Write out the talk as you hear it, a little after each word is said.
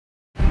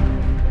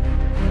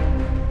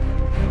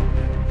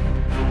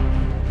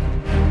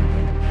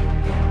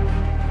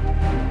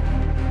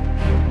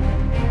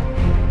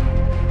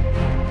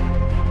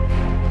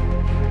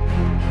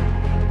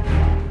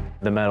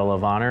the Medal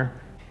of Honor,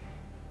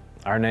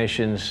 our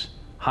nation's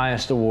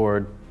highest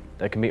award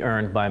that can be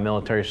earned by a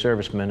military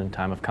serviceman in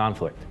time of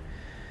conflict.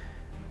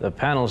 The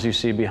panels you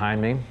see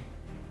behind me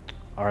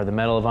are the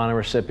Medal of Honor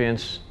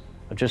recipients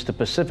of just the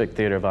Pacific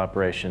Theater of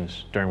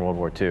Operations during World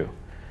War II.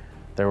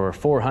 There were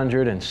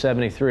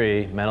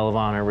 473 Medal of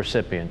Honor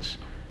recipients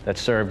that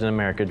served in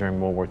America during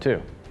World War II.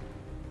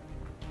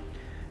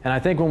 And I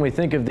think when we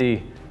think of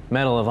the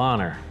Medal of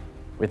Honor,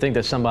 we think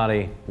that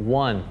somebody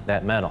won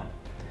that medal.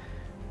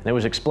 And it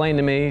was explained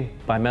to me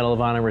by Medal of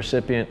Honor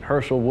recipient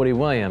Herschel Woody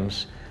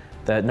Williams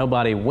that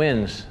nobody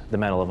wins the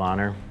Medal of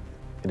Honor,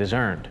 it is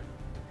earned.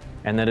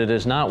 And that it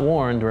is not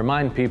worn to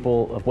remind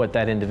people of what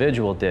that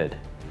individual did,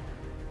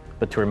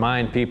 but to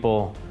remind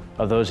people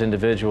of those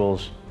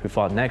individuals who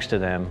fought next to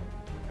them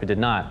who did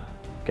not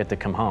get to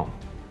come home.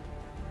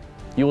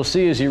 You will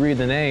see as you read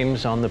the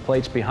names on the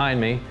plates behind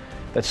me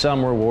that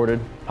some were awarded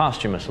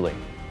posthumously.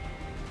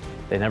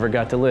 They never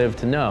got to live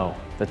to know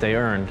that they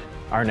earned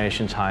our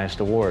nation's highest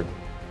award.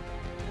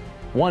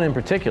 One in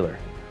particular,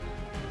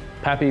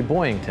 Pappy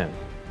Boyington,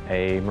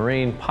 a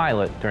Marine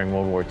pilot during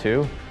World War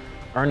II,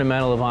 earned a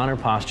Medal of Honor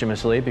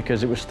posthumously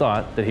because it was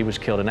thought that he was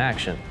killed in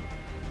action.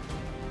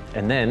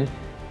 And then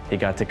he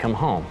got to come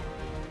home.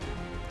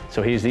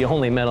 So he's the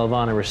only Medal of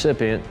Honor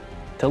recipient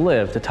to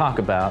live to talk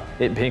about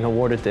it being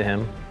awarded to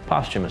him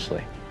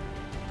posthumously.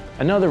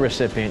 Another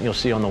recipient you'll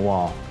see on the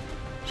wall,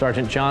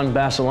 Sergeant John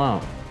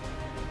Basilone.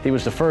 He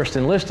was the first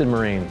enlisted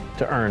Marine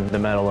to earn the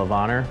Medal of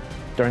Honor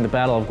during the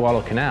Battle of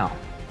Guadalcanal.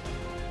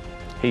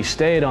 He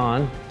stayed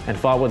on and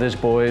fought with his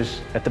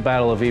boys at the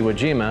Battle of Iwo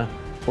Jima,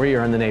 where he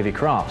earned the Navy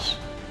Cross.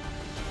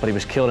 But he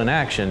was killed in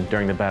action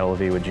during the Battle of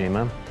Iwo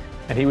Jima,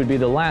 and he would be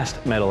the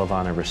last Medal of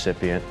Honor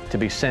recipient to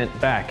be sent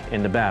back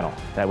into battle.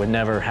 That would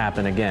never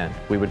happen again.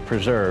 We would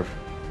preserve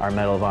our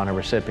Medal of Honor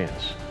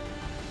recipients.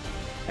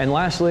 And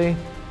lastly,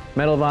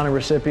 Medal of Honor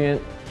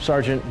recipient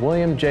Sergeant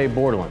William J.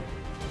 Bordelon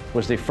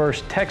was the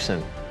first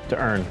Texan to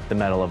earn the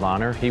Medal of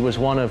Honor. He was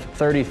one of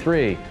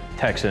 33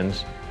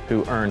 Texans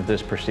who earned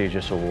this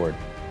prestigious award.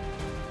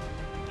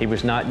 He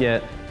was not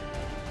yet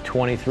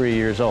 23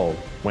 years old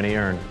when he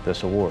earned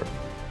this award.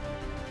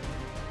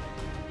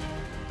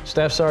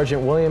 Staff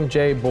Sergeant William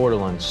J.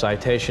 Bordelon's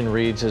citation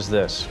reads as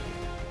this: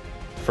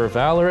 "For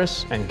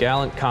valorous and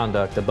gallant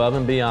conduct above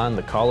and beyond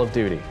the call of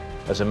duty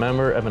as a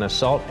member of an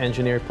assault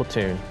engineer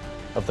platoon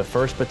of the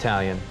 1st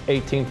Battalion,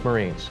 18th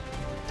Marines,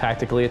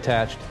 tactically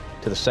attached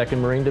to the 2nd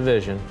Marine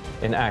Division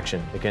in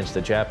action against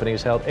the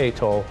Japanese-held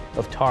atoll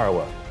of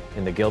Tarawa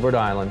in the Gilbert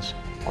Islands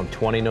on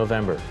 20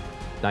 November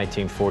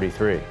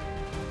 1943.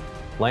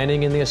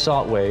 Landing in the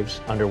assault waves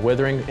under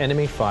withering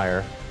enemy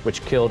fire,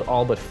 which killed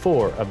all but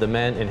 4 of the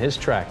men in his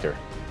tractor,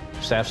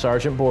 Staff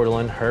Sergeant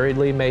Bordelon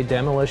hurriedly made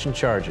demolition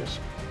charges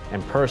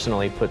and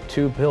personally put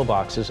 2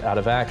 pillboxes out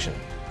of action.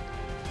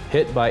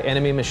 Hit by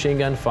enemy machine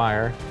gun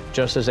fire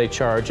just as a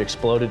charge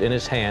exploded in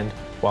his hand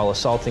while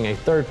assaulting a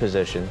 3rd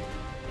position,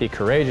 he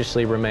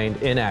courageously remained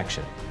in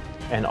action,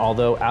 and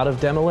although out of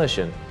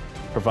demolition,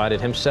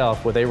 provided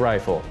himself with a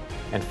rifle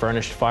and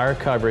furnished fire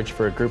coverage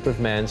for a group of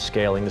men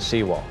scaling the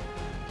seawall.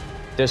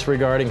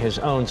 Disregarding his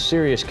own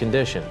serious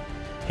condition,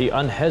 he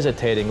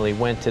unhesitatingly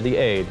went to the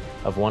aid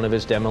of one of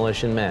his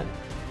demolition men,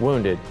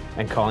 wounded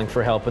and calling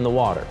for help in the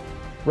water,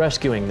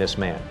 rescuing this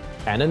man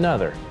and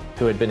another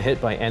who had been hit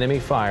by enemy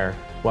fire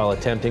while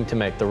attempting to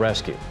make the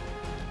rescue.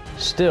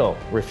 Still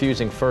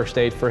refusing first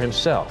aid for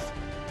himself,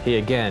 he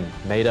again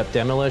made up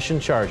demolition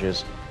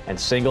charges and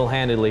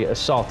single-handedly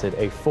assaulted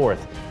a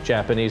 4th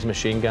Japanese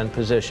machine gun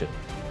position,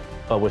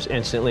 but was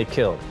instantly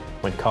killed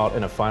when caught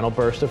in a final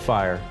burst of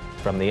fire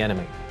from the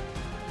enemy.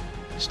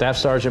 Staff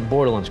Sergeant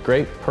Bordelon's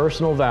great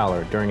personal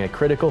valor during a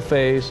critical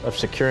phase of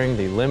securing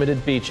the limited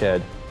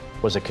beachhead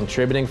was a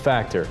contributing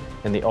factor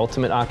in the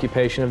ultimate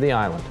occupation of the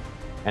island,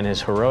 and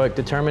his heroic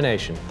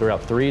determination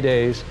throughout 3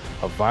 days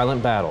of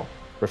violent battle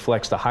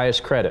reflects the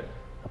highest credit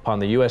upon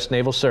the U.S.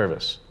 Naval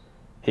Service.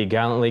 He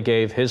gallantly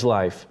gave his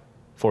life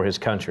for his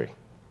country.